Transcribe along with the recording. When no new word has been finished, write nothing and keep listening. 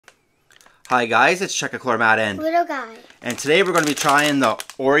Hi guys, it's Checkacola Matt and Little guy. And today we're going to be trying the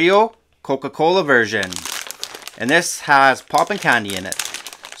Oreo Coca-Cola version. And this has poppin' candy in it.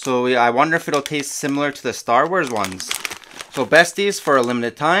 So I wonder if it'll taste similar to the Star Wars ones. So besties, for a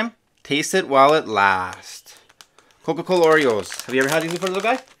limited time, taste it while it lasts. Coca-Cola Oreos. Have you ever had these before, little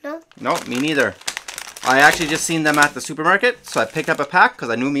guy? No. No, me neither. I actually just seen them at the supermarket, so I picked up a pack because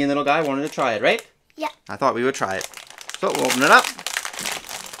I knew me and little guy wanted to try it, right? Yeah. I thought we would try it. So we'll open it up.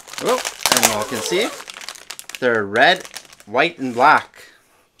 Oh, and you can see they're red, white, and black.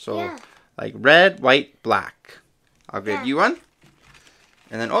 So yeah. like red, white, black. I'll give you one.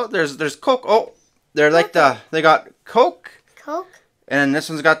 And then there's Coke. Oh, they're like they got Coke. Coke. And this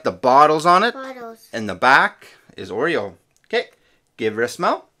one's got the bottles on it. Bottles. And the back is Oreo. Okay, give it a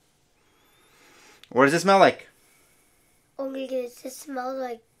smell. What does it smell like? Oh my goodness, it smells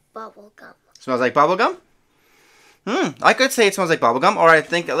like bubble gum. Smells like bubble gum? I could say it smells like bubble gum, or I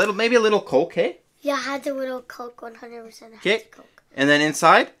think maybe a little Coke, hey? Yeah, I had the little Coke 100%. Okay. Coke. And then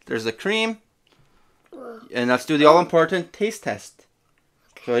inside, there's the cream. Whoa. And let's do the all-important taste test.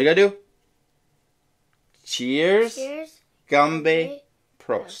 Okay. So what you gotta do? Cheers. Cheers. Gumbe.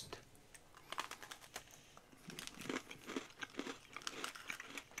 Prost.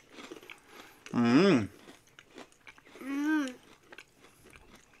 Mmm. Mmm.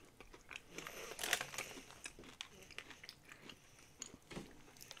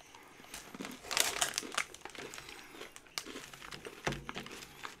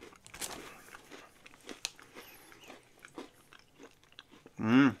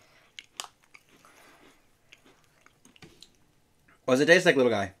 Mmm. What does it taste like,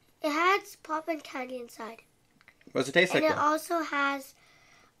 little guy? It has poppin' candy inside. What does it taste like? And it also has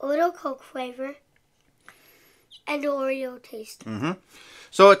a little Coke flavor and Oreo taste.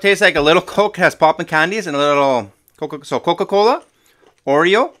 So it tastes like a little Coke has poppin' candies and a little Coca-Cola,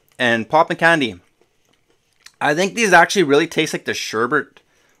 Oreo, and poppin' candy. I think these actually really taste like the sherbet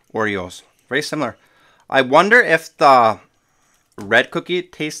Oreos. Very similar. I wonder if the red cookie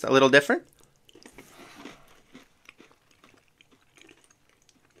tastes a little different.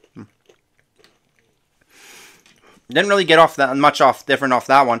 Didn't really get off that much different off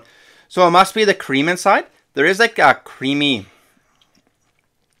that one. So it must be the cream inside. There is like a creamy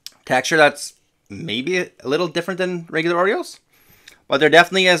texture that's maybe a little different than regular Oreos. But there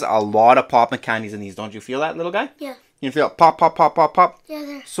definitely is a lot of poppin' candies in these. Don't you feel that, little guy? Yeah. You can feel it pop, pop, pop, pop, pop. Yeah,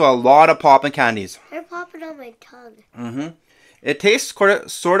 they're... So a lot of poppin' candies. They're popping on my tongue. It tastes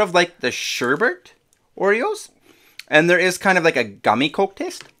sort of like the sherbet Oreos. And there is kind of like a gummy Coke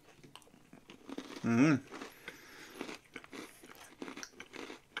taste.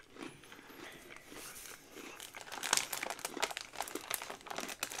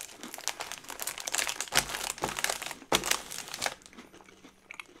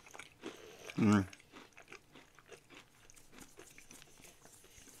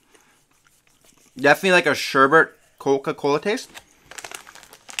 Definitely like a sherbet Coca-Cola taste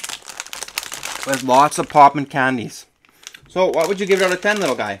with lots of poppin' candies. So what would you give it out of 10,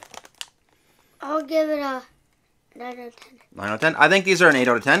 little guy? I'll give it a 9 out of 10. 9 out of 10? I think these are an 8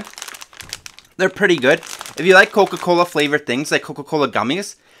 out of 10. They're pretty good. If you like Coca-Cola flavored things like Coca-Cola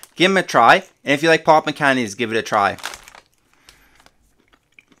gummies, give them a try. And if you like poppin' candies, give it a try.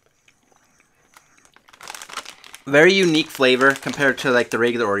 Very unique flavor compared to like the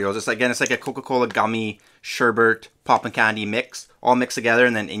regular Oreos. It's like a Coca-Cola gummy, sherbet, poppin' candy mix, all mixed together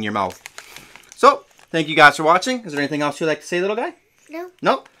and then in your mouth. So, thank you guys for watching. Is there anything else you'd like to say, little guy? No.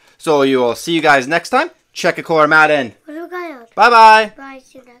 No? So you will see you guys next time. Checkacola Matt in. Little guy out. Bye-bye. Bye.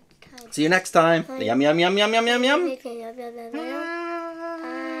 See you next time. See you next time. Bye. Yum, yum, yum, yum, yum, yum, yum. Okay, yum, yum, yum, yum.